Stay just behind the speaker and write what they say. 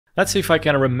Let's see if I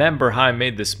can remember how I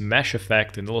made this mesh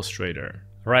effect in Illustrator.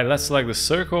 Alright, let's select the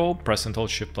circle, press and hold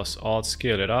Shift plus Alt,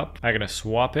 scale it up. I'm gonna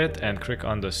swap it and click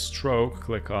on the stroke,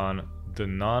 click on the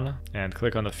none, and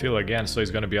click on the fill again, so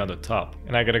it's gonna be on the top.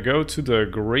 And I'm gonna go to the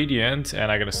gradient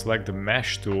and I'm gonna select the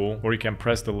mesh tool, or you can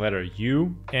press the letter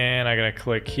U, and I'm gonna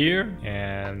click here,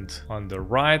 and on the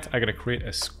right I'm gonna create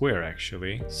a square,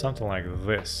 actually something like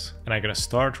this, and I'm gonna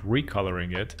start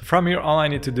recoloring it. From here all I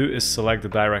need to do is select the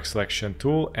direct selection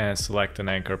tool and select an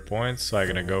anchor point. So I'm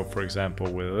gonna go, for example,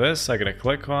 with this. I'm gonna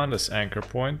click on this anchor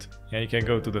point, and you can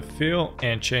go to the fill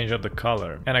and change up the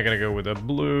color, and I'm gonna go with a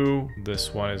blue.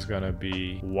 This one is gonna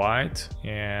be white,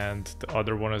 and the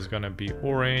other one is gonna be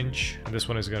orange, and this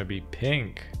one is gonna be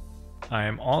pink. I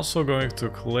am also going to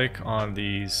click on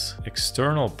these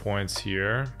external points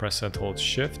here, press and hold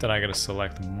Shift, and I'm gonna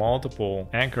select multiple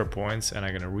anchor points and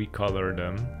I'm gonna recolor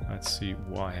them. Let's see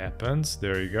what happens.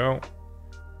 There you go.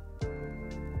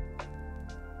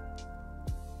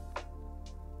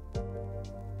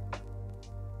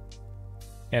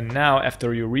 And now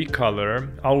after you recolor,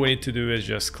 all we need to do is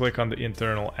just click on the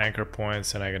internal anchor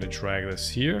points, and I'm gonna drag this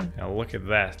here, and look at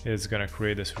that. It's gonna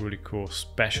create this really cool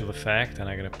special effect, and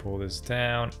I'm gonna pull this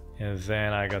down. And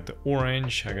then I got the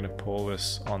orange, I'm gonna pull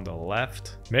this on the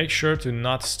left. Make sure to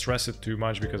not stress it too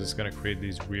much because it's gonna create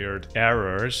these weird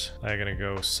errors. I'm gonna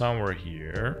go somewhere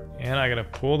here, and I'm gonna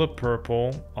pull the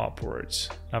purple upwards.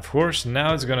 Of course,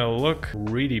 now it's gonna look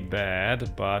really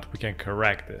bad, but we can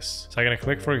correct this. So I'm gonna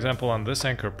click, for example, on this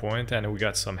anchor point, and we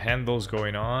got some handles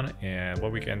going on, and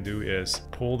what we can do is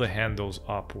pull the handles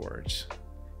upwards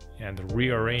and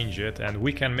rearrange it, and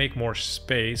we can make more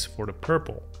space for the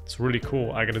purple. It's really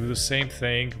cool. I'm gonna do the same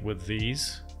thing with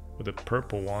these, with the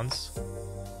purple ones.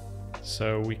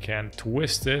 So we can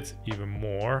twist it even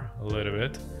more, a little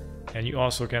bit. And you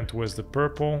also can twist the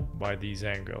purple by these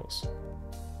angles.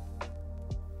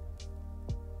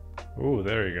 Oh,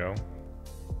 there you go.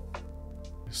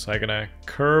 So I'm gonna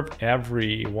curve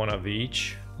every one of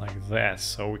each like that,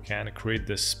 so we can create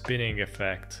this spinning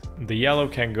effect. The yellow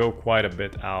can go quite a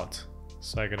bit out.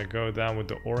 So I'm gonna go down with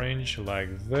the orange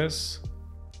like this.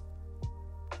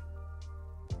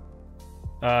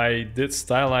 I did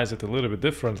stylize it a little bit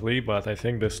differently, but I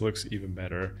think this looks even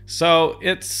better. So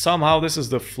it's somehow, this is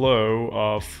the flow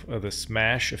of the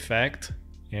smash effect.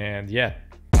 And yeah,